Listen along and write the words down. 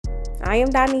I am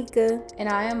Danica. And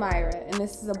I am Myra, and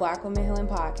this is a Black Women Healing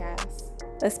Podcast.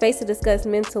 A space to discuss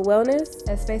mental wellness.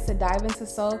 A space to dive into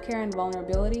soul care and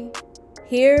vulnerability.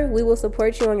 Here, we will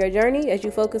support you on your journey as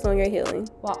you focus on your healing,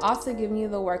 while also giving you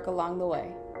the work along the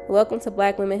way. Welcome to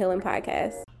Black Women Healing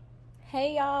Podcast.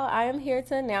 Hey y'all, I am here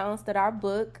to announce that our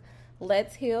book,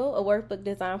 Let's Heal, a workbook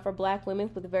designed for Black women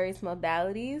with various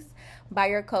modalities by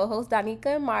your co-hosts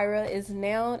Danica and Myra, is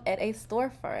now at a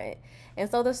storefront. And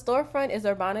so the storefront is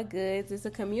Urbana Goods. It's a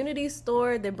community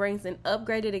store that brings an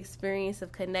upgraded experience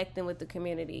of connecting with the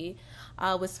community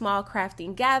with small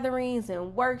crafting gatherings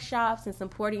and workshops and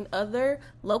supporting other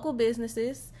local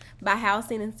businesses by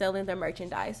housing and selling their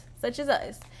merchandise, such as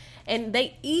us. And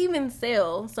they even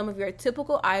sell some of your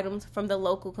typical items from the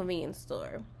local convenience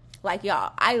store. Like,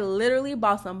 y'all, I literally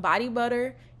bought some body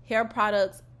butter, hair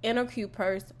products, and a cute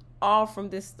purse, all from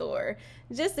this store,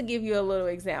 just to give you a little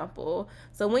example.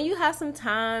 So when you have some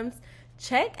time,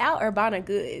 check out Urbana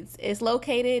Goods. It's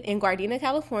located in Gardena,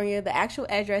 California. The actual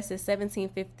address is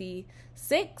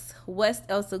 1756 West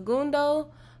El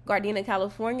Segundo, Gardena,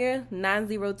 California,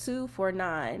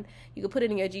 90249. You can put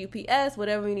it in your GPS,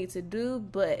 whatever you need to do,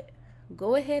 but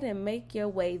go ahead and make your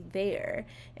way there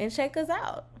and check us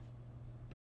out.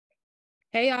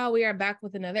 Hey y'all, we are back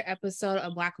with another episode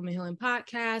of Black Women Healing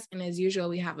Podcast, and as usual,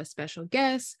 we have a special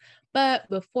guest. But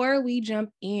before we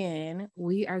jump in,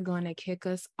 we are going to kick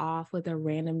us off with a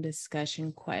random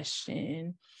discussion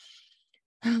question.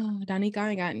 Danica, I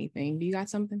ain't got anything. Do you got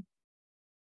something?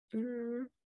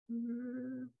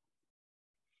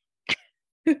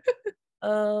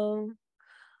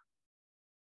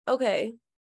 Okay.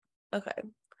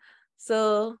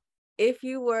 So if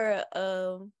you were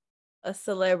a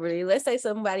celebrity, let's say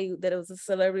somebody that was a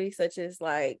celebrity, such as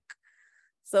like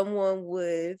someone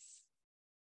with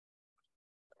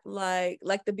like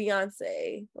the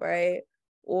Beyonce, right?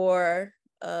 Or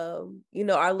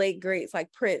our late greats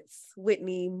like Prince,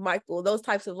 Whitney, Michael, those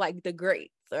types of like the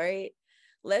greats, right?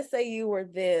 Let's say you were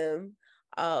them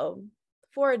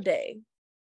for a day.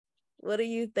 What do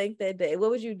you think that day? What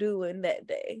would you do in that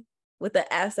day with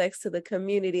the access to the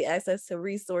community, access to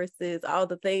resources, all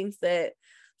the things that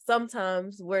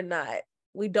sometimes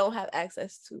we don't have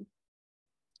access to?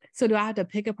 So do I have to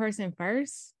pick a person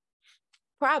first?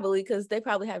 Probably, because they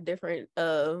probably have different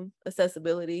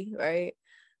accessibility, right?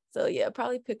 So yeah,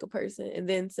 probably pick a person and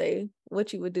then say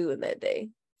what you would do in that day.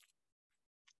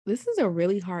 This is a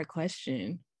really hard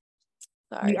question.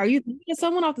 Sorry. Are you thinking of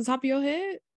someone off the top of your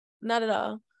head? Not at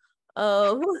all.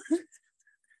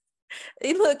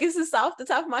 Look, this is off the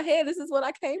top of my head. This is what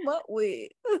I came up with.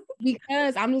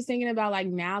 Because I'm just thinking about like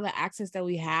now the access that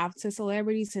we have to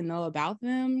celebrities to know about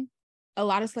them. A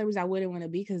lot of celebrities I wouldn't want to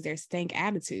be because they're stank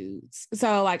attitudes.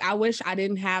 So like I wish I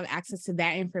didn't have access to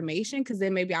that information, because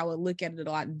then maybe I would look at it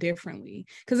a lot differently.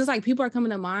 Because it's like people are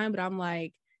coming to mind, but I'm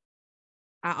like,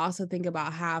 I also think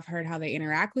about how I've heard how they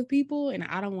interact with people, and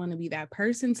I don't want to be that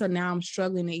person. So now I'm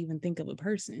struggling to even think of a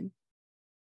person.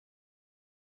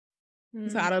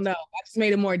 So I don't know. That just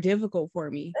made it more difficult for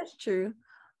me. That's true.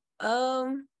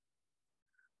 I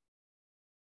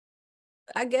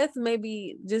guess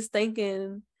maybe just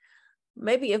thinking,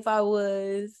 maybe if I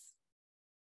was,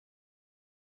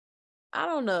 I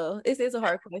don't know. It's a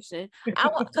hard question.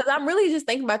 Because I'm really just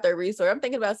thinking about the resource. I'm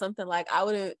thinking about something like I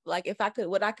wouldn't, like if I could,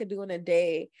 what I could do in a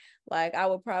day, like I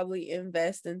would probably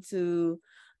invest into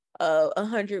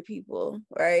 100 people,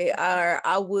 right? Or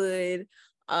I would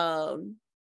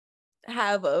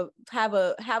have a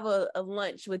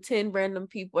lunch with 10 random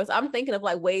people. So I'm thinking of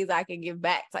like ways I can give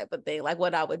back type of thing, like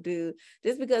what I would do,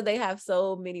 just because they have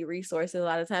so many resources a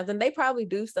lot of times, and they probably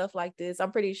do stuff like this.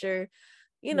 I'm pretty sure,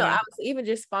 I was even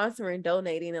just sponsoring,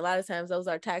 donating, a lot of times those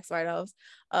are tax write-offs.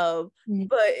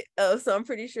 But so I'm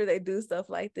pretty sure they do stuff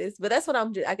like this. But that's what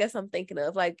I guess I'm thinking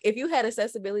of. Like if you had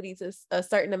accessibility to a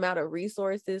certain amount of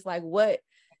resources, like what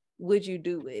would you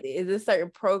do with it? Is there a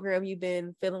certain program you've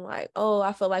been feeling like, oh,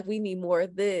 I feel like we need more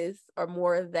of this or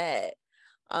more of that?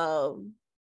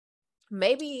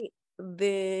 Maybe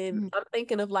then I'm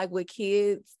thinking of like with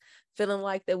kids feeling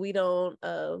like that we don't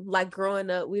like growing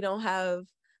up, we don't have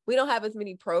as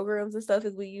many programs and stuff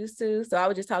as we used to. So I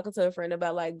was just talking to a friend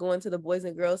about like going to the Boys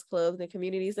and Girls Clubs and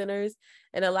community centers,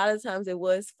 and a lot of times it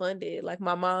was funded. Like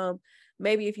my mom,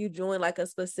 maybe if you join like a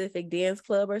specific dance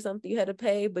club or something, you had to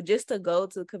pay, but just to go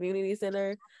to community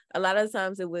center, a lot of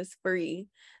times it was free.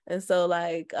 And so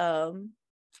like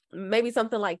maybe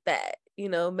something like that,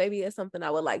 maybe it's something I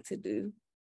would like to do.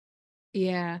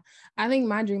 Yeah, I think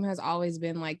my dream has always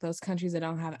been like those countries that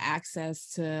don't have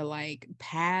access to like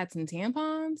pads and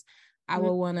tampons. I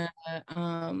would want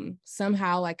to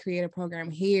somehow like create a program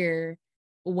here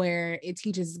where it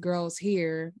teaches girls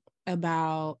here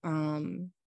about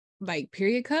like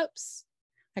period cups.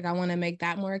 Like I want to make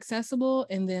that more accessible.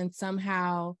 And then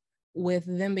somehow with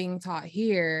them being taught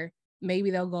here,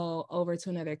 maybe they'll go over to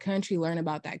another country, learn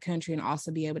about that country, and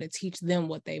also be able to teach them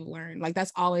what they've learned. Like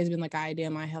that's always been like an idea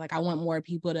in my head. Like I want more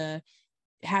people to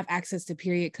have access to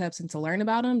period cups and to learn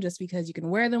about them, just because you can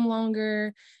wear them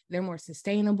longer, they're more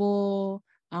sustainable.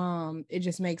 It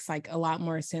just makes like a lot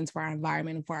more sense for our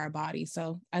environment and for our body.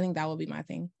 So I think that will be my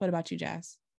thing. What about you,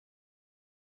 Jazz?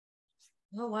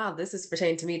 Oh, wow. This is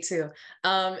pertaining to me too.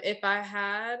 If I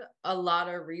had a lot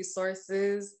of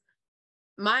resources,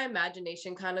 my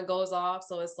imagination kind of goes off.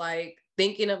 So it's like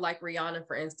thinking of like Rihanna,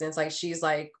 for instance, like she's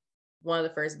like one of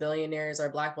the first billionaires or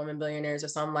Black woman billionaires or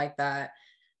something like that.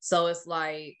 So it's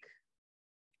like,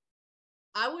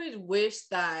 I would wish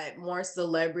that more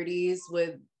celebrities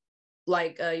would,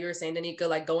 like you were saying, Danica,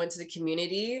 like go into the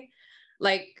community.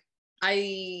 Like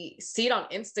I see it on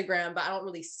Instagram, but I don't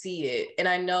really see it. And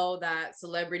I know that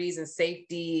celebrities and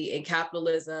safety and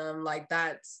capitalism, like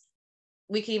that's,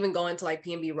 we can even go into like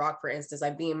PNB Rock, for instance,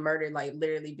 like being murdered, like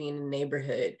literally being in the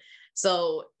neighborhood.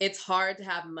 So it's hard to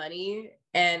have money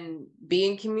and be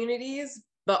in communities,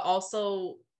 but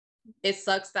also it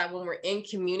sucks that when we're in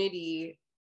community,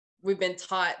 we've been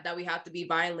taught that we have to be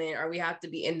violent or we have to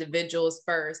be individuals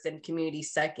first and community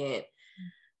second.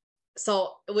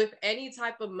 So with any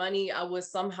type of money, I would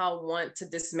somehow want to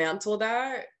dismantle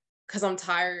that, because I'm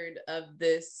tired of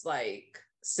this like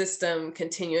system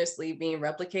continuously being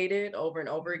replicated over and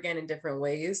over again in different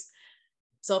ways.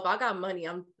 So if I got money,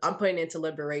 I'm putting it into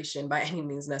liberation by any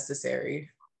means necessary.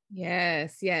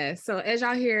 Yes, yes. So as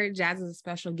y'all hear, Jazz is a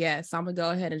special guest. So I'm gonna go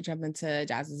ahead and jump into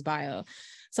Jazz's bio.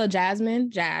 So Jasmine,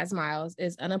 Jazz Miles,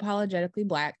 is unapologetically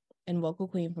Black and vocal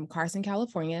queen from Carson,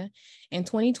 California. In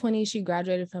 2020, she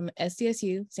graduated from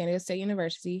SDSU, San Diego State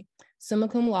University, summa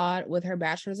cum laude with her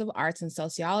Bachelor's of Arts in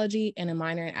Sociology and a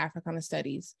minor in Africana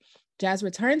Studies. Jazz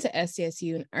returned to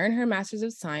SDSU and earned her Master's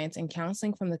of Science in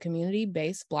Counseling from the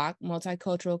Community-Based Block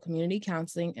Multicultural Community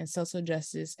Counseling and Social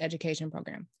Justice Education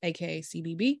Program, aka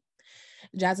CBB.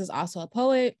 Jazz is also a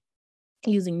poet,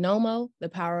 using NOMO, the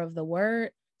power of the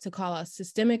word, to call out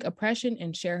systemic oppression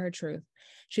and share her truth.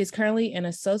 She is currently an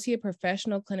associate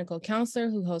professional clinical counselor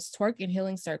who hosts Twerk and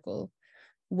Healing Circle,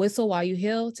 Whistle While You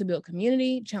Heal, to build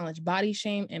community, challenge body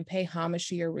shame, and pay homage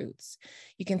to your roots.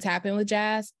 You can tap in with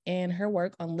Jazz and her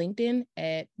work on LinkedIn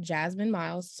at Jasmine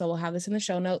Miles. So we'll have this in the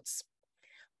show notes,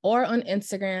 or on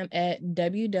Instagram at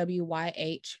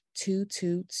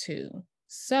WWYH222.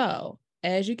 So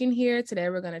as you can hear, today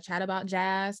we're going to chat about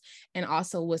Jazz and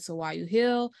also Whistle While You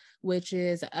Heal, which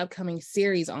is an upcoming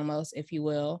series almost, if you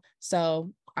will.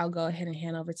 So I'll go ahead and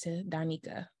hand over to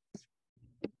Danica.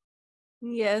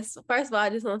 Yes. First of all,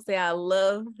 I just want to say I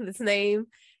love this name.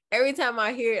 Every time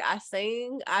I hear it, I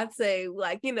sing. I say,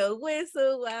 like,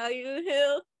 whistle while you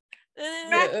heal.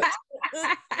 Yeah.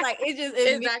 Like it just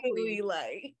immediately, Exactly.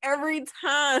 like every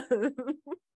time.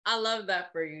 I love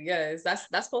that for you. Yes, that's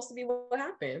supposed to be what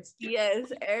happens. Yes,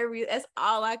 that's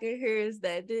all I can hear is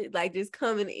that, like, just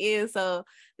coming in. So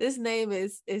this name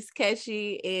is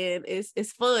catchy and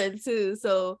it's fun too.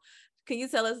 So can you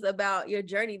tell us about your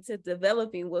journey to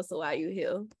developing Whistle While You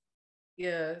Heal?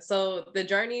 Yeah. So the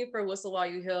journey for Whistle While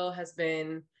You Heal has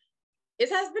been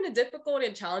a difficult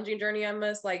and challenging journey. I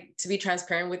must, like, to be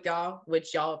transparent with y'all,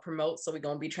 which y'all promote. So we're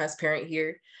gonna be transparent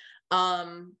here.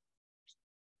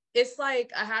 It's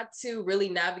like I had to really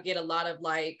navigate a lot of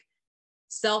like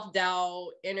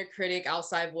self-doubt, inner critic,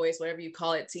 outside voice, whatever you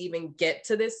call it, to even get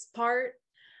to this part.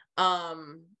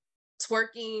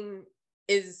 Twerking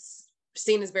is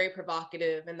seen as very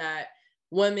provocative, and that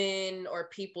women or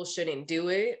people shouldn't do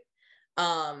it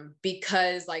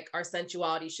because like our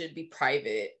sensuality should be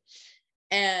private.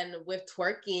 And with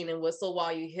twerking and Whistle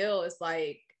While You Heal, it's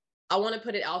like, I want to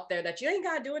put it out there that you ain't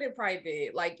got to do it in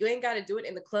private. Like, you ain't got to do it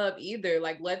in the club either.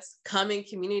 Like, let's come in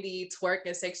community, twerk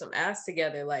and shake some ass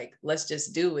together. Like, let's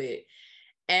just do it.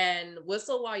 And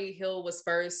Whistle While You Heal was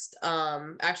first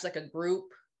actually like a group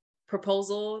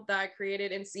proposal that I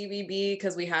created in CBB,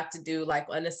 because we had to do like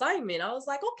an assignment. I was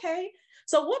like, okay,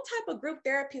 so what type of group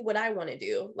therapy would I want to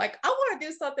do? Like, I want to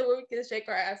do something where we could shake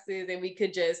our asses and we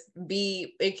could just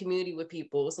be in community with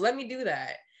people. So let me do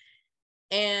that.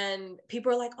 And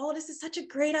people are like, oh, this is such a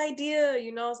great idea.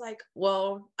 I was like,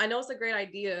 well, I know it's a great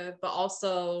idea, but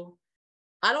also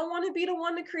I don't want to be the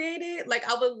one to create it. Like,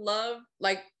 I would love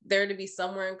like there to be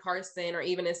somewhere in Carson or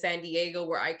even in San Diego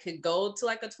where I could go to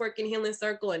like a twerk and healing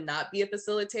circle and not be a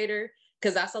facilitator,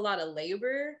 because that's a lot of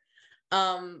labor.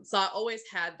 So I always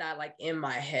had that like in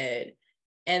my head.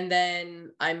 And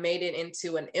then I made it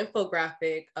into an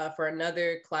infographic for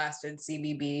another class in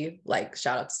CBB. Like,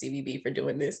 shout out to CBB for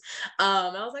doing this. I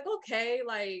was like, okay,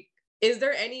 like, is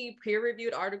there any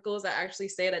peer-reviewed articles that actually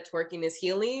say that twerking is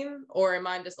healing, or am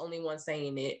I just only one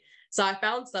saying it? So I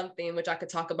found something which I could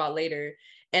talk about later.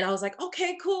 And I was like,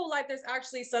 okay, cool. Like, there's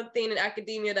actually something in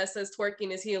academia that says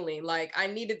twerking is healing. Like, I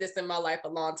needed this in my life a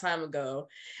long time ago.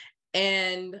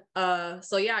 And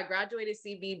so yeah, I graduated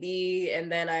CBB, and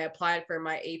then I applied for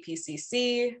my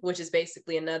APCC, which is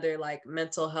basically another like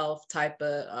mental health type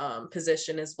of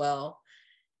position as well.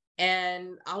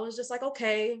 And I was just like,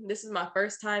 okay, this is my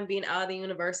first time being out of the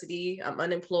university. I'm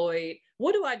unemployed.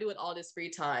 What do I do with all this free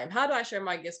time? How do I share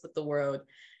my gifts with the world?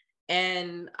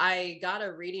 And I got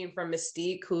a reading from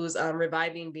Mystique, who's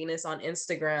reviving Venus on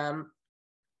Instagram.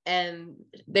 And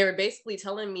they were basically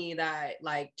telling me that,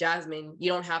 like, Jasmine,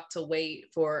 you don't have to wait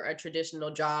for a traditional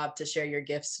job to share your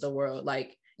gifts to the world.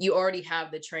 Like, you already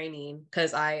have the training,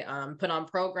 because I put on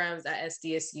programs at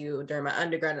SDSU during my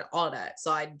undergrad and all that.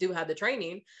 So I do have the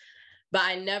training, but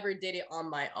I never did it on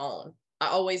my own. I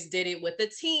always did it with a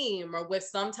team or with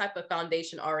some type of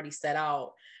foundation already set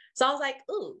out. So I was like,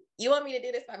 ooh, you want me to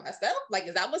do this by myself? Like,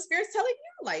 is that what Spirit's telling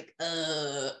you? Like,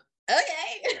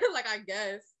 okay. Like, I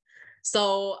guess.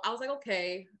 So I was like,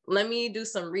 okay, let me do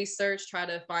some research, try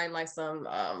to find like some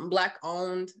Black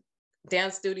owned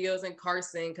dance studios in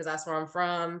Carson, because that's where I'm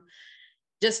from.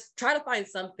 Just try to find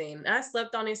something. And I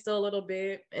slept on it still a little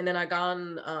bit. And then I got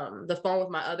on the phone with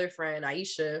my other friend,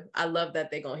 Aisha. I love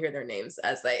that they're going to hear their names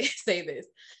as they say this.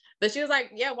 But she was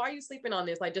like, yeah, why are you sleeping on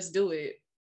this? Like, just do it.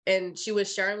 And she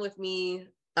was sharing with me,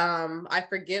 I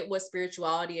forget what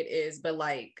spirituality it is, but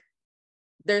like,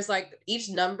 there's like each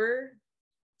number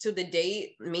to the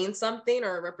date means something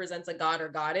or represents a god or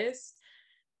goddess.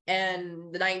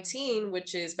 And the 19,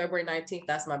 which is February 19th,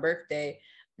 that's my birthday.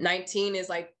 19 is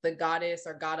like the goddess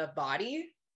or god of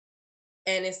body.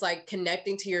 And it's like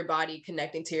connecting to your body,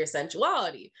 connecting to your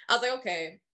sensuality. I was like,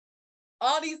 okay,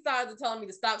 all these signs are telling me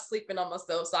to stop sleeping on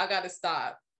myself, so I got to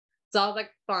stop. So I was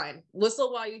like, fine,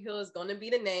 Whistle While You Heal is going to be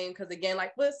the name, because again,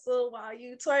 like, whistle while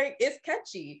you twerk, it's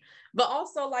catchy. But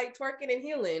also like twerking and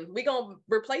healing, we going to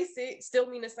replace it, still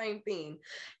mean the same thing.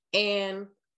 And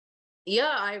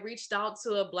yeah, I reached out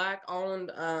to a Black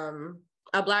owned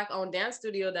dance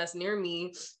studio that's near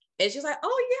me. And she's like,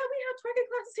 oh yeah, we have twerking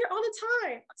classes here all the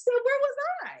time. I said, where was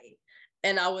I?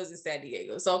 And I was in San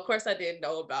Diego. So of course I didn't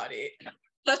know about it.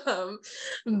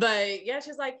 But yeah,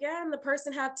 she's like, yeah, and the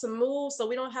person had to move, so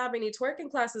we don't have any twerking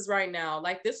classes right now.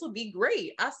 Like, this would be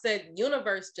great. I said,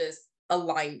 universe just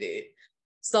aligned it.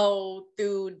 So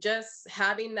through just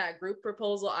having that group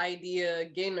proposal idea,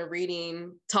 getting a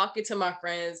reading, talking to my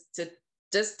friends, to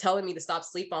just telling me to stop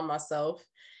sleep on myself,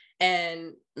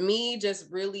 and me just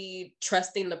really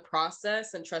trusting the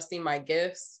process and trusting my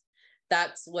gifts,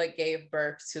 that's what gave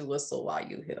birth to Whistle While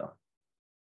You Heal.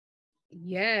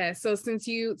 Yeah. So since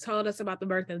you told us about the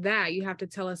birth of that, you have to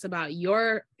tell us about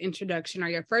your introduction or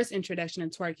your first introduction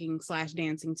to twerking /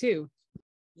 dancing too.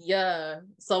 Yeah.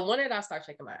 So when did I start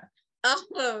shaking my ass?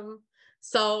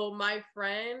 So my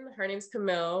friend, her name's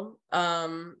Camille.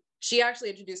 She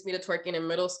actually introduced me to twerking in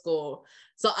middle school.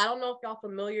 So I don't know if y'all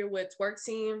familiar with Twerk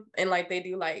Team, and like they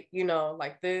do like, you know,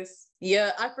 like this.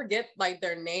 Yeah, I forget like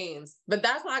their names, but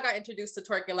that's how I got introduced to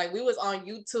twerking. Like, we was on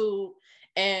YouTube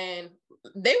and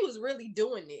they was really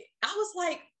doing it. I was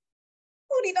like,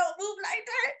 booty don't move like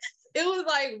that. It was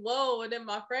like, whoa. And then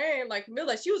my friend, like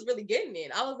Camilla, she was really getting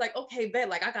it. I was like, okay, bet,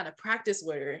 like I gotta practice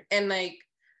with her. And like,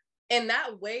 in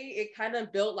that way, it kind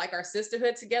of built like our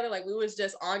sisterhood together. Like, we was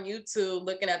just on YouTube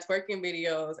looking at twerking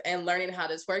videos and learning how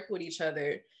to twerk with each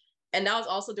other. And that was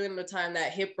also during the time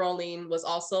that hip rolling was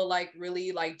also like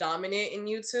really like dominant in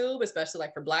YouTube, especially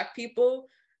like for Black people.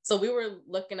 So we were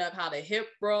looking up how to hip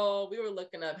roll. We were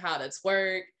looking up how to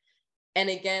twerk. And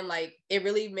again, like, it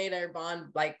really made our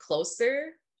bond like closer.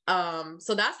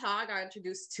 So that's how I got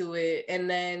introduced to it. And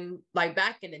then like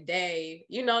back in the day,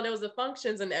 you know, there was the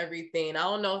functions and everything. I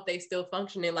don't know if they still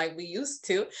functioning like we used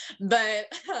to,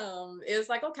 but it's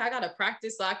like, okay, I gotta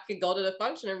practice so I could go to the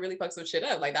function and really fuck some shit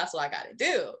up. Like, that's what I gotta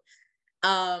do.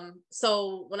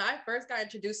 So when I first got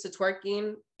introduced to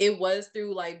twerking, it was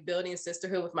through like building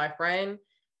sisterhood with my friend,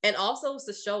 and also was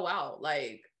to show out.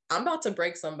 Like, I'm about to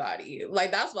break somebody.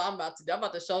 Like, that's what I'm about to do. I'm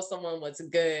about to show someone what's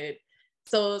good.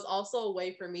 So it was also a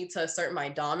way for me to assert my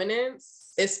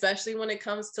dominance, especially when it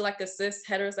comes to like a cis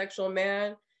heterosexual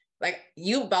man. Like,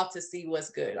 you about to see what's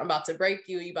good. I'm about to break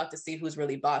you. You about to see who's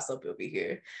really boss up over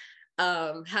here.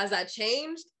 Has that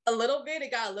changed a little bit?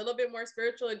 It got a little bit more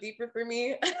spiritual and deeper for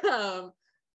me.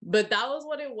 But that was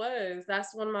what it was.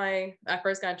 That's when I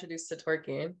first got introduced to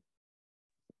twerking.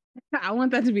 I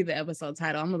want that to be the episode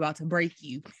title. I'm about to break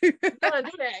you. I'm gonna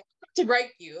do that to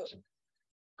break you.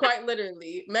 Quite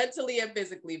literally, mentally and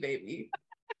physically, baby.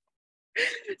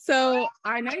 So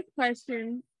our next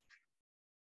question.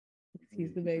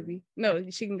 Excuse the baby. No,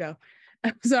 she can go.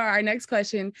 So our next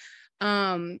question.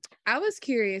 I was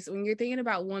curious, when you're thinking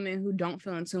about women who don't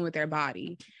feel in tune with their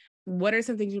body, what are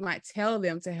some things you might tell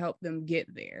them to help them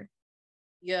get there?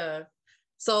 Yeah.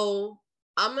 So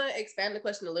I'm gonna expand the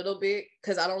question a little bit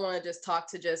because I don't want to just talk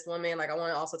to just women. Like I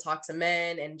want to also talk to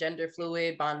men and gender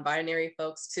fluid, non-binary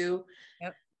folks too.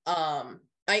 Yep.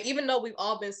 Even though we've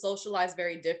all been socialized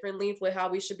very differently with how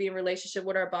we should be in relationship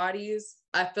with our bodies,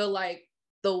 I feel like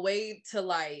the way to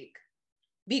like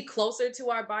be closer to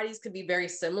our bodies could be very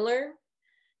similar.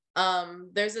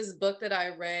 There's this book that I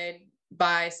read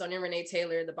by Sonia Renee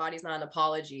Taylor, The Body's Not an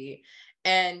Apology.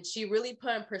 And she really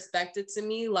put in perspective to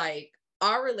me, like,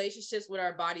 our relationships with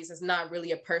our bodies is not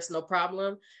really a personal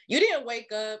problem. You didn't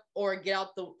wake up or get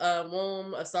out the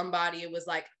womb of somebody. It was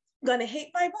like, I'm going to hate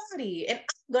my body and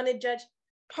I'm going to judge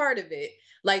part of it.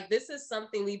 Like, this is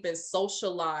something we've been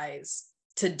socialized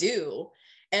to do.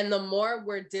 And the more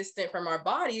we're distant from our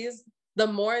bodies, the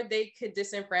more they could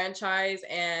disenfranchise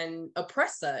and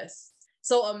oppress us.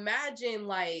 So imagine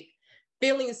like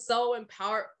feeling so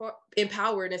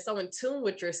empowered and so in tune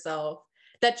with yourself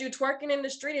that you twerking in the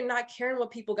street and not caring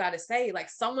what people got to say. Like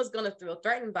someone's going to feel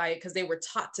threatened by it because they were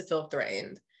taught to feel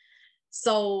threatened.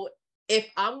 So if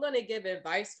I'm going to give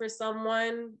advice for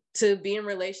someone to be in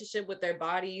relationship with their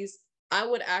bodies, I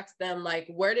would ask them, like,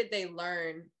 where did they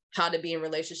learn how to be in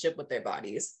relationship with their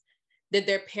bodies? Did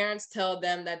their parents tell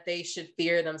them that they should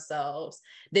fear themselves?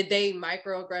 Did they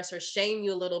microaggress or shame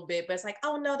you a little bit? But it's like,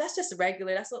 oh no, that's just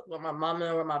regular. That's what my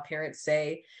mama or my parents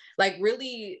say. Like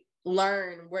really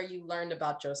learn where you learned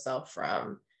about yourself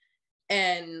from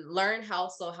and learn how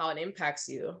it impacts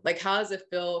you. Like, how does it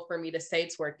feel for me to say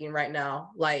twerking right now?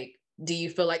 Like, do you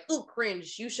feel like, oh,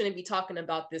 cringe, you shouldn't be talking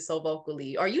about this so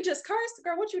vocally? Or you just cursed,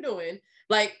 girl, what you doing?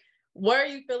 Like, what are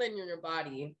you feeling in your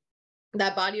body?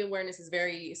 That body awareness is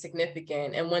very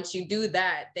significant. And once you do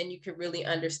that, then you can really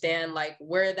understand like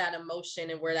where that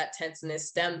emotion and where that tenseness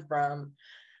stemmed from.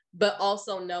 But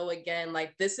also know again,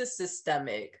 like this is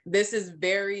systemic. This is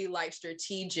very like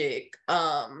strategic,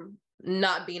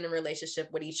 not being in a relationship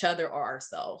with each other or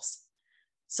ourselves.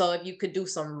 So if you could do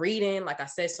some reading, like I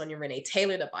said, Sonia Renee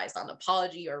Taylor, The Body's Not an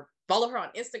Apology, or follow her on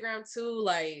Instagram too,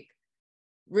 like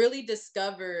really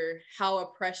discover how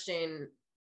oppression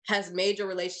has made your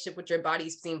relationship with your body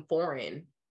seem foreign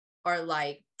or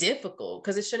like difficult,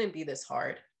 because it shouldn't be this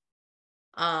hard.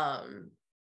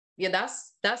 Yeah,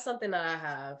 that's something that I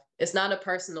have. It's not a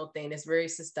personal thing. It's very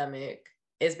systemic.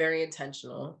 It's very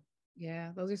intentional.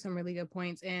 Yeah, those are some really good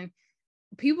points. And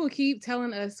people keep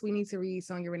telling us we need to read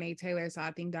Sonia Renee Taylor. So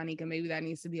I think, Danica, maybe that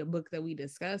needs to be a book that we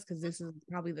discuss, because this is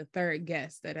probably the third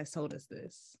guest that has told us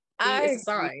this. It's a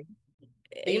sign.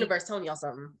 The universe telling y'all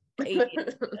something.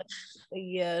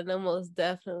 Yeah, no, most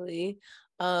definitely.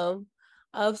 So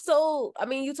I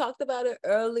mean, you talked about it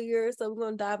earlier, so we're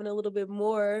gonna dive in a little bit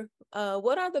more.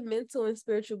 What are the mental and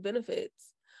spiritual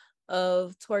benefits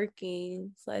of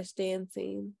twerking /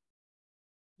 dancing?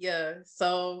 Yeah,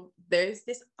 so there's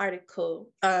this article.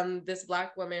 This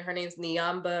Black woman, her name's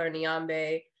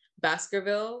Nyambe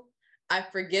Baskerville. I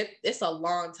forget, it's a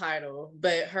long title,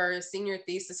 but her senior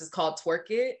thesis is called Twerk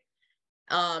It.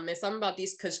 It's something about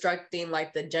these constructing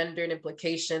like the gendered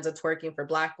implications of twerking for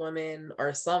Black women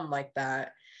or something like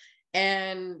that.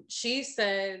 And she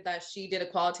said that she did a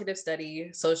qualitative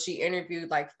study. So she interviewed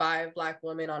like 5 Black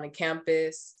women on a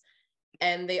campus,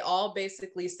 and they all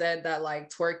basically said that like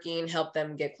twerking helped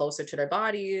them get closer to their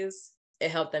bodies.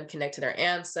 It helped them connect to their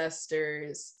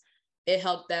ancestors. It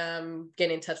helped them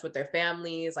get in touch with their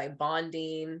families, like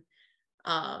bonding.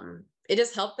 It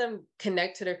just helped them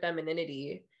connect to their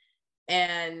femininity.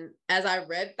 And as I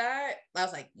read that, I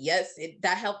was like, yes,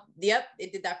 that helped. Yep,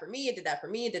 it did that for me. It did that for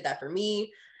me. It did that for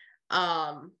me.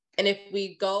 And if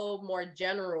we go more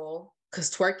general, because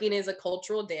twerking is a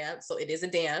cultural dance, so it is a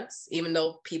dance, even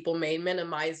though people may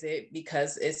minimize it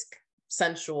because it's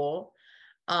sensual.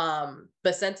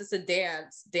 But since it's a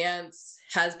dance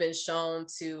has been shown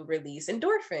to release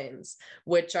endorphins,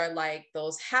 which are like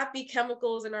those happy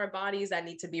chemicals in our bodies that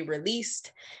need to be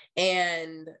released.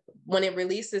 And when it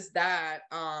releases that,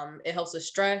 it helps with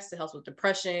stress, it helps with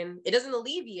depression. It doesn't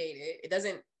alleviate it. It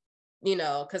doesn't,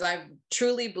 because I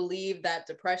truly believe that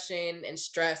depression and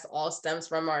stress all stems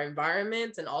from our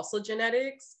environment and also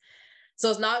genetics. So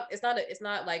it's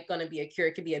not like going to be a cure.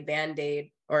 It could be a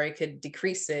Band-Aid, or it could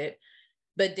decrease it.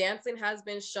 But dancing has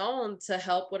been shown to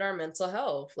help with our mental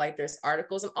health. Like there's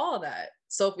articles and all that.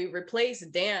 So if we replace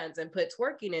dance and put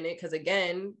twerking in it, because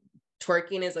again,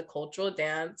 twerking is a cultural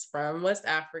dance from West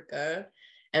Africa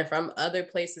and from other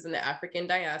places in the African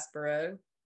diaspora.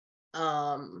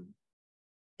 That's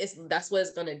what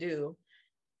it's gonna do.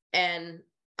 And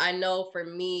I know for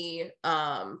me,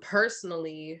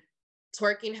 personally,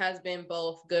 twerking has been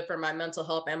both good for my mental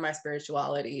health and my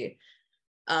spirituality.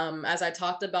 As I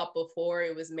talked about before,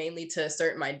 it was mainly to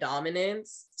assert my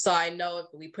dominance. So I know if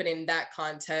we put in that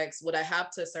context, would I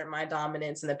have to assert my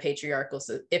dominance in a patriarchal,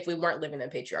 if we weren't living in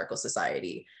a patriarchal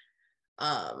society?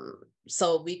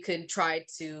 So we could try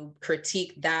to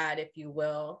critique that, if you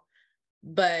will.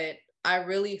 But I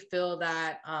really feel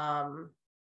that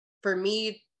for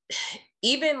me,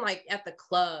 even like at the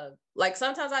club, like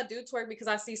sometimes I do twerk because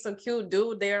I see some cute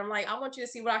dude there. I'm like, I want you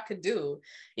to see what I could do.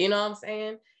 You know what I'm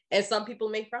saying? And some people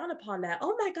may frown upon that.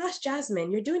 Oh my gosh, Jasmine,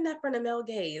 you're doing that for the male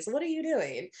gaze. What are you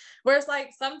doing? Whereas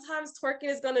like sometimes twerking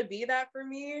is going to be that for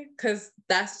me because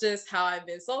that's just how I've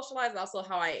been socialized, also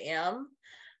how I am.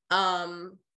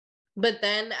 But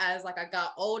then as like I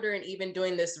got older and even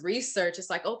doing this research, it's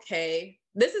like, okay,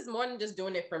 this is more than just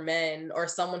doing it for men or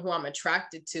someone who I'm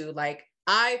attracted to. Like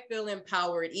I feel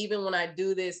empowered even when I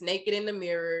do this naked in the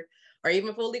mirror or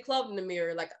even fully clothed in the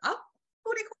mirror. Like I'm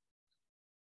fully clothed.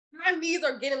 My knees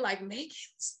are getting like naked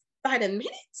by the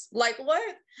minutes. Like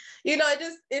what? You know,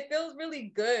 it feels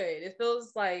really good. It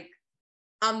feels like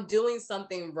I'm doing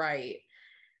something right.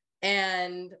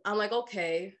 And I'm like,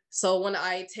 okay, so when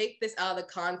I take this out of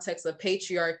the context of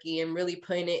patriarchy and really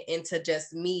putting it into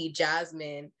just me,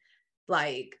 Jasmine,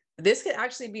 like this could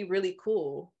actually be really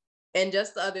cool. And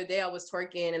just the other day I was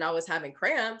twerking and I was having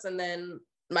cramps and then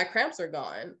my cramps are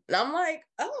gone. And I'm like,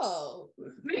 oh,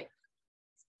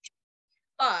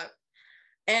 fuck.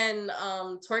 And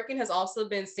twerking has also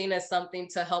been seen as something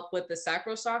to help with the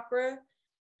sacral chakra.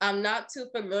 I'm not too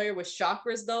familiar with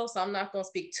chakras though, so I'm not going to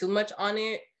speak too much on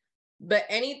it. But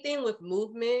anything with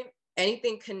movement,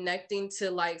 anything connecting to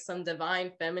like some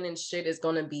divine feminine shit is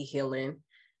going to be healing.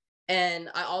 And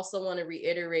I also want to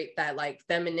reiterate that like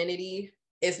femininity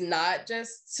is not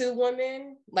just to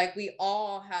women. Like we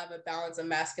all have a balance of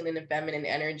masculine and feminine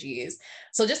energies.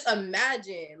 So just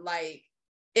imagine like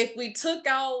if we took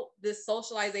out this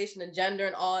socialization of gender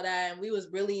and all that, and we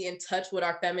was really in touch with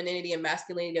our femininity and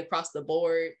masculinity across the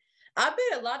board, I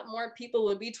bet a lot more people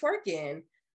would be twerking.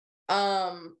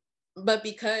 But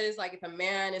because like if a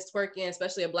man is twerking,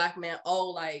 especially a Black man, oh,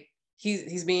 like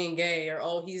he's being gay or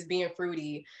oh, he's being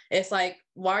fruity. It's like,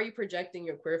 why are you projecting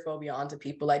your queer phobia onto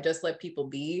people? Like just let people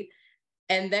be.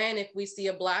 And then if we see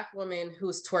a Black woman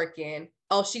who's twerking,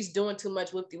 oh, she's doing too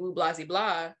much whoop-de-woo,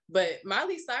 blah. But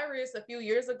Miley Cyrus a few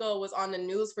years ago was on the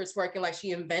news for twerking like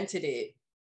she invented it.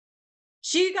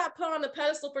 She got put on the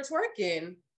pedestal for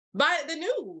twerking by the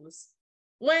news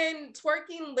when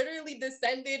twerking literally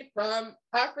descended from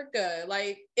Africa.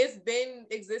 Like it's been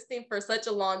existing for such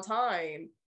a long time.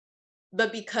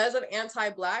 But because of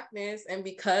anti-Blackness and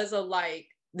because of like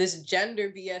this gender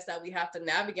BS that we have to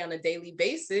navigate on a daily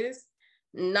basis,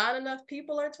 not enough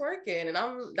people are twerking.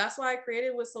 And that's why I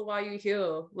created Whistle While You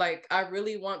Heal. Like I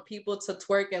really want people to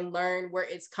twerk and learn where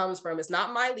it comes from. It's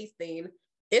not Miley's thing.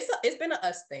 It's been an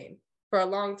us thing for a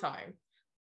long time.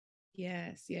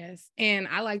 Yes. And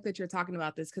I like that you're talking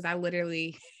about this because I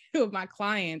literally, with my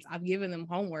clients, I've given them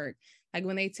homework. Like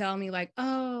when they tell me like,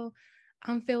 oh,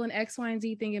 I'm feeling X, Y, and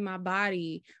Z thing in my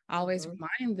body, I always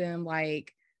remind them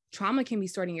like trauma can be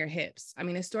stored in your hips. I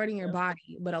mean, it's stored in your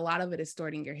body, but a lot of it is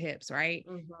stored in your hips, right?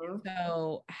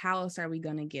 So how else are we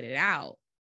going to get it out?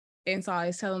 And so I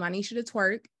always tell them I need you to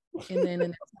twerk. And then the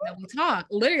next time that we talk,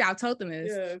 literally, I told them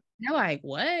this. Yeah. They're like,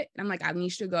 what? And I'm like, I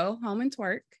need you to go home and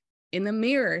twerk in the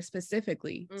mirror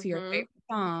specifically to your favorite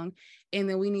song. And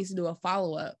then we need to do a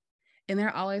follow-up. And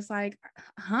they're always like,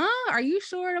 huh? Are you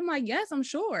sure? And I'm like, yes, I'm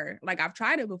sure. Like I've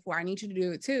tried it before. I need you to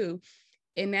do it too.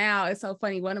 And now it's so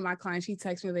funny. One of my clients, she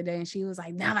texted me the other day and she was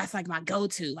like, now that's like my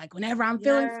go-to. Like whenever I'm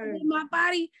feeling in my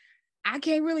body, I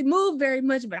can't really move very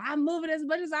much, but I move it as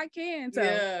much as I can. So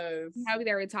happy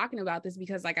that we're talking about this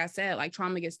because like I said, like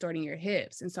trauma gets stored in your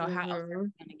hips. And so how else are we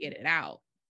going to get it out?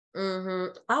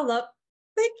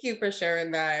 Thank you for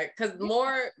sharing that. Because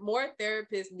more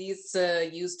therapists needs to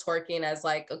use twerking as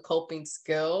like a coping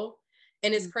skill.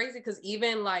 And it's crazy because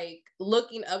even like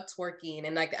looking up twerking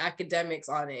and like the academics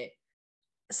on it,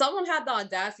 someone had the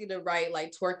audacity to write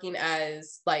like twerking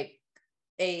as like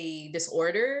a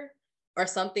disorder or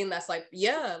something that's like,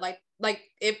 like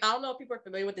if I don't know if people are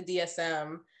familiar with the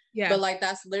DSM, but like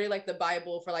that's literally like the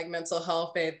Bible for like mental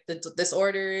health and the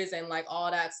disorders and like all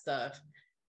that stuff.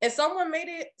 And someone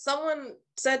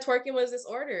said twerking was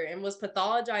disorder and was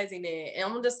pathologizing it. And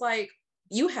I'm just like,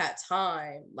 you had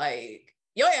time. Like,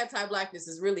 your anti-blackness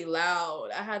is really loud.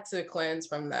 I had to cleanse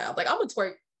from that. Like, I'm gonna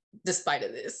twerk despite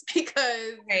of this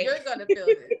because you're gonna feel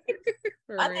this.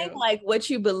 I think like what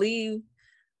you believe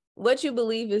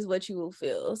is what you will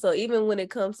feel. So even when it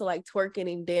comes to like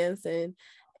twerking and dancing,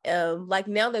 like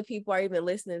now that people are even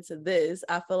listening to this,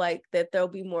 I feel like that they'll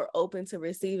be more open to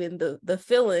receiving the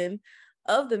feeling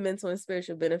of the mental and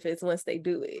spiritual benefits once they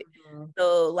do it. Mm-hmm.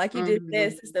 So like you just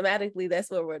said, systematically,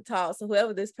 that's what we're taught. So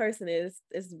whoever this person is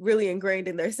really ingrained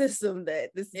in their system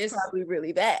that this is probably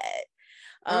really bad.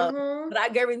 But I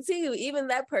guarantee you, even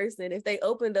that person, if they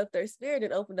opened up their spirit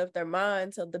and opened up their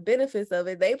mind to the benefits of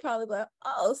it, they probably like,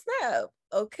 oh snap,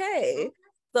 okay.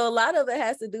 So a lot of it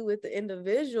has to do with the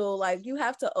individual. Like you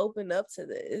have to open up to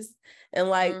this, and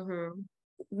like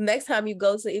next time you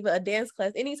go to even a dance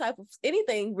class,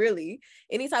 anything really,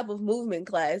 any type of movement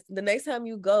class, the next time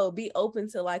you go, be open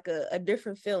to like a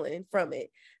different feeling from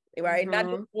it. Right, not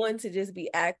just one to just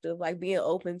be active, like being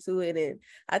open to it. And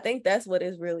I think that's what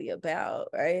it's really about,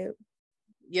 right?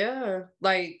 Yeah,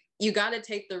 like you got to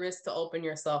take the risk to open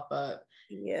yourself up.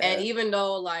 Yeah. And even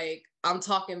though like I'm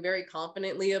talking very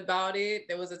confidently about it,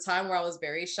 there was a time where I was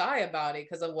very shy about it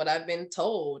because of what I've been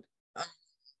told.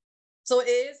 So it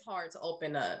is hard to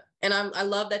open up. And I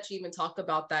love that you even talk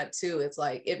about that too. It's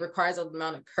like it requires an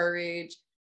amount of courage,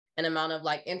 an amount of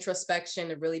like introspection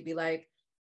to really be like,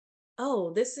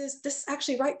 oh, this is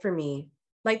actually right for me.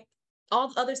 Like all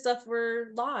the other stuff were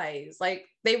lies. Like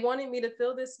they wanted me to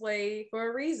feel this way for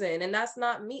a reason. And that's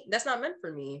not me. That's not meant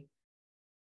for me.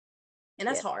 And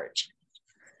that's hard.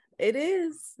 It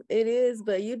is,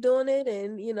 but you're doing it,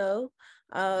 and you know,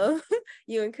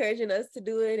 you encouraging us to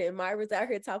do it, and Myra's out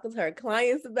here talking to her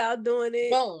clients about doing it.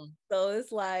 Boom. So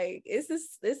it's like this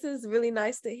is really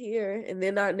nice to hear, and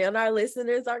then our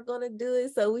listeners are gonna do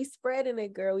it. So we spreading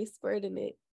it, girl. We spreading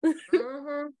it.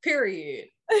 Period.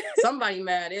 Somebody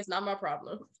mad. It's not my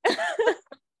problem.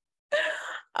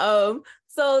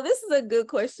 So this is a good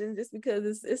question just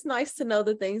because it's nice to know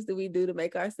the things that we do to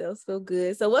make ourselves feel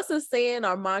good. So what's a saying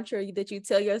or mantra that you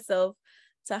tell yourself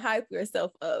to hype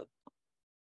yourself up?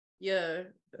 Yeah.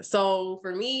 So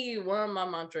for me, one of my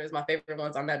mantras, my favorite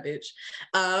ones, I'm that bitch.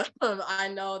 I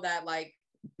know that like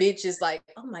bitch is like,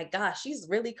 oh my gosh, she's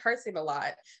really cursing a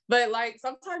lot. But like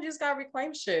sometimes you just gotta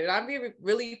reclaim shit. And I'm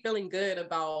really feeling good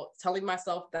about telling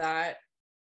myself that.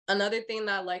 Another thing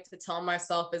that I like to tell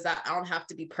myself is that I don't have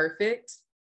to be perfect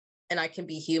and I can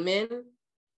be human.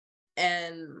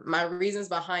 And my reasons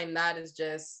behind that is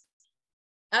just,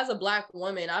 as a Black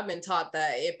woman, I've been taught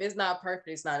that if it's not perfect,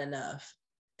 it's not enough.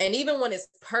 And even when it's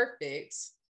perfect,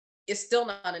 it's still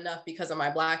not enough because of my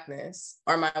Blackness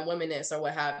or my womanness or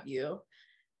what have you.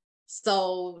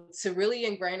 So to really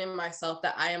ingrain in myself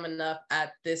that I am enough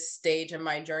at this stage in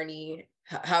my journey,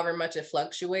 however much it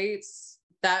fluctuates,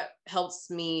 that helps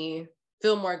me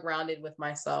feel more grounded with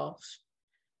myself.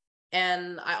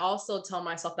 And I also tell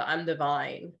myself that I'm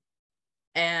divine.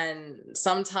 And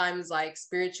sometimes like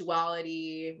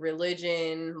spirituality,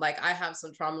 religion, like I have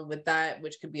some trauma with that,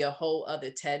 which could be a whole other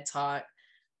TED talk.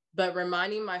 But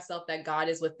reminding myself that God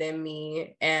is within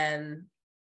me and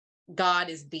God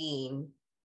is being,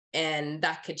 and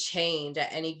that could change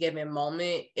at any given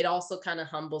moment. It also kind of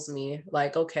humbles me.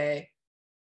 Like, okay,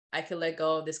 I could let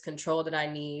go of this control that I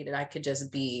need and I could just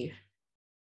be.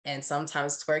 And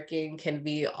sometimes twerking can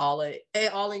be all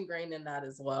ingrained in that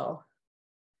as well.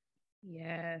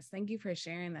 Yes, thank you for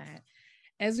sharing that.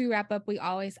 As we wrap up, we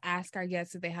always ask our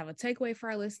guests if they have a takeaway for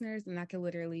our listeners, and that could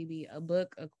literally be a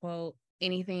book, a quote,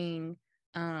 anything.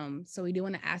 So we do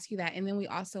want to ask you that. And then we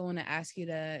also want to ask you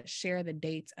to share the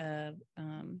dates of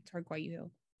Twerk While You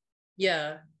Heal.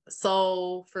 Yeah.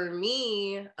 So for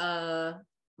me, some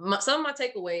of my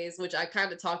takeaways, which I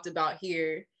kind of talked about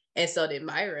here, and so did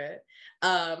Myra.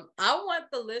 I want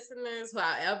the listeners,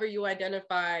 however you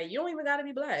identify, you don't even got to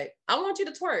be Black. I want you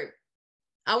to twerk.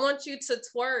 I want you to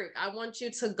twerk. I want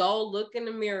you to go look in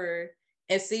the mirror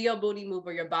and see your booty move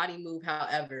or your body move,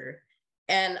 however.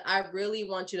 And I really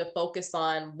want you to focus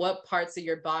on what parts of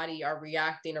your body are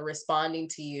reacting or responding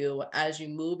to you as you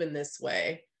move in this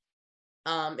way.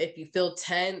 If you feel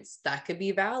tense, that could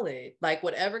be valid. Like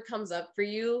whatever comes up for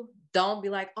you, don't be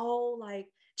like, oh, like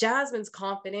Jasmine's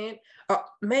confident or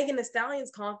Megan Thee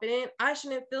Stallion's confident. I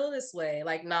shouldn't feel this way.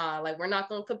 Like, nah, like we're not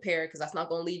going to compare because that's not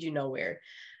going to lead you nowhere.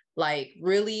 Like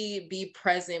really be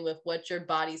present with what your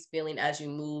body's feeling as you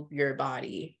move your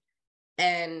body.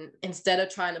 And instead of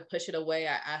trying to push it away,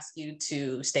 I ask you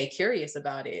to stay curious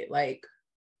about it. Like,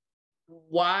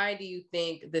 why do you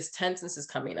think this tenseness is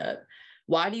coming up?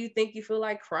 Why do you think you feel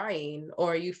like crying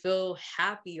or you feel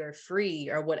happy or free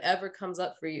or whatever comes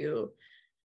up for you?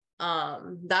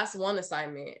 That's one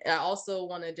assignment. And I also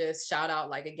want to just shout out,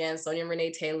 like, again, Sonia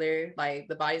Renee Taylor, like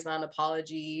The Body's Not an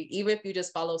Apology. Even if you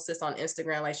just follow sis on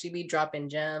Instagram, like she be dropping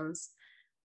gems.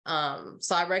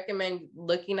 So I recommend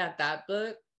looking at that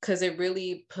book because it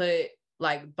really put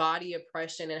like body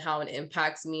oppression and how it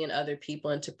impacts me and other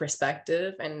people into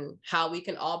perspective, and how we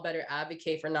can all better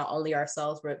advocate for not only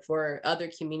ourselves, but for other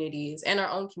communities and our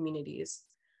own communities.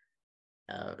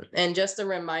 And just a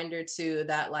reminder too,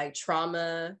 that like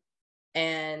trauma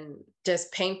and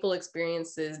just painful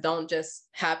experiences don't just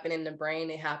happen in the brain,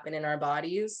 they happen in our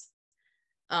bodies.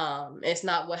 It's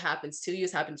not what happens to you,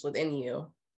 it happens within you.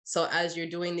 So as you're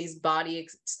doing these body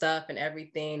stuff and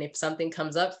everything, if something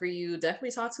comes up for you,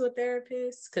 definitely talk to a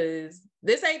therapist, because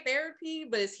this ain't therapy,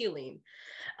 but it's healing.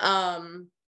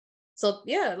 So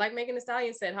yeah, like Megan Thee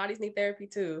Stallion said, hotties need therapy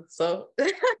too. So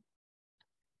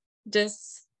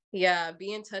just, yeah,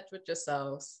 be in touch with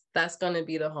yourselves. That's going to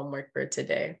be the homework for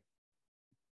today.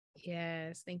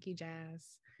 Yes, thank you, Jazz.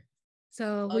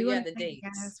 So we want to thank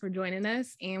Jazz for joining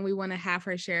us, and we want to have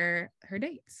her share her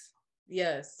dates.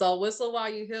 Yes. So Whistle While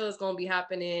You Heal is going to be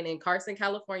happening in Carson,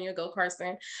 California. Go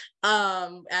Carson.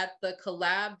 At the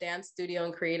Collab Dance Studio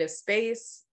and Creative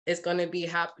Space. It's going to be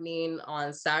happening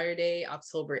on Saturday,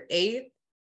 October 8th,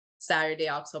 Saturday,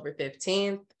 October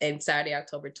 15th, and Saturday,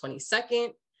 October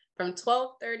 22nd from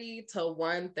 12:30 to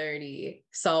 1:30.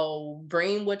 So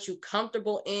bring what you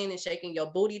comfortable in and shaking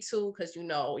your booty to, because you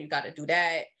know you got to do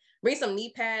that. Bring some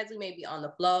knee pads. We may be on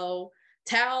the flow.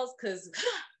 Towels, because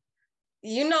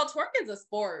you know, twerking's a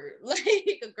sport. Like,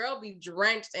 a girl be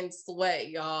drenched in sweat,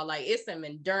 y'all. Like, it's some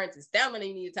endurance and stamina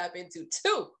you need to tap into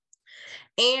too.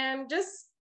 And just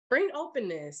bring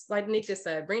openness. Like Nick just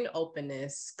said, bring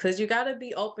openness, because you got to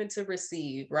be open to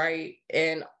receive, right?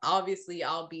 And obviously,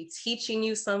 I'll be teaching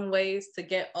you some ways to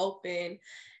get open,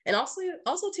 and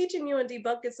also teaching you and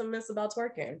debunking some myths about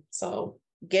twerking. So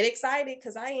get excited,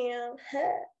 because I am.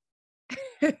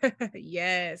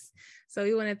 Yes. So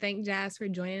we want to thank Jazz for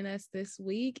joining us this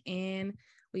week, and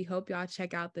we hope y'all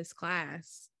check out this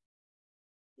class.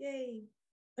 Yay.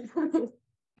 All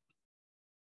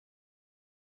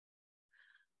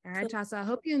right, y'all. So I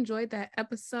hope you enjoyed that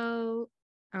episode.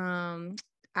 I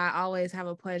always have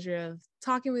a pleasure of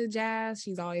talking with Jazz.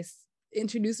 She's always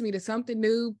introducing me to something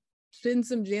new, spin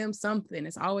some gems, something.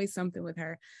 It's always something with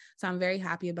her. So I'm very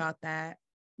happy about that.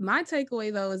 My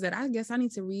takeaway, though, is that I guess I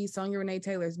need to read Sonia Renee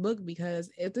Taylor's book, because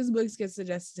if this book gets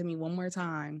suggested to me one more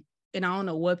time and I don't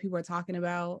know what people are talking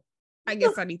about, I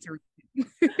guess I need to read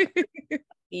it.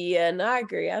 Yeah, no, I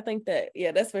agree. I think that,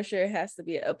 yeah, that's for sure. It has to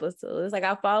be an episode. It's like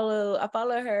I follow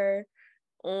her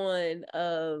on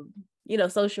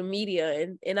social media,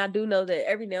 and I do know that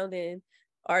every now and then,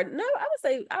 or no, I would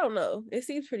say, I don't know, it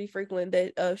seems pretty frequent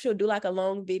that she'll do like a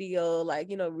long video, like,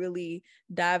 really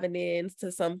diving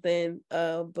into something,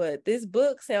 but this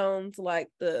book sounds like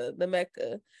the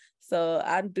mecca. So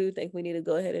I do think we need to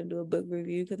go ahead and do a book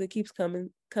review, because it keeps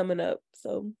coming up.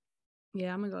 So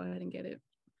yeah, I'm gonna go ahead and get it.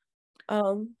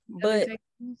 But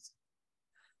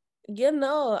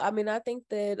I mean, I think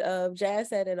that Jazz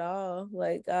said it all.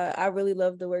 Like, I really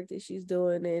love the work that she's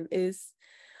doing, and it's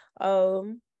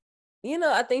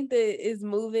I think that it's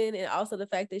moving, and also the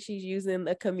fact that she's using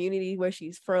the community where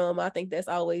she's from. I think that's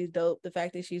always dope. The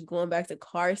fact that she's going back to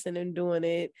Carson and doing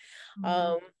it.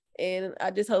 And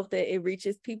I just hope that it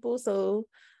reaches people, so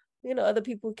other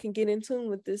people can get in tune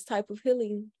with this type of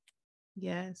healing.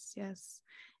 Yes.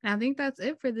 And I think that's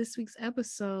it for this week's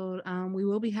episode. We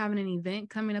will be having an event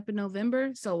coming up in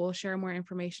November, so we'll share more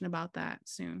information about that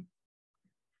soon.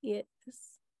 Yes.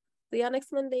 See y'all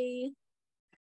next Monday.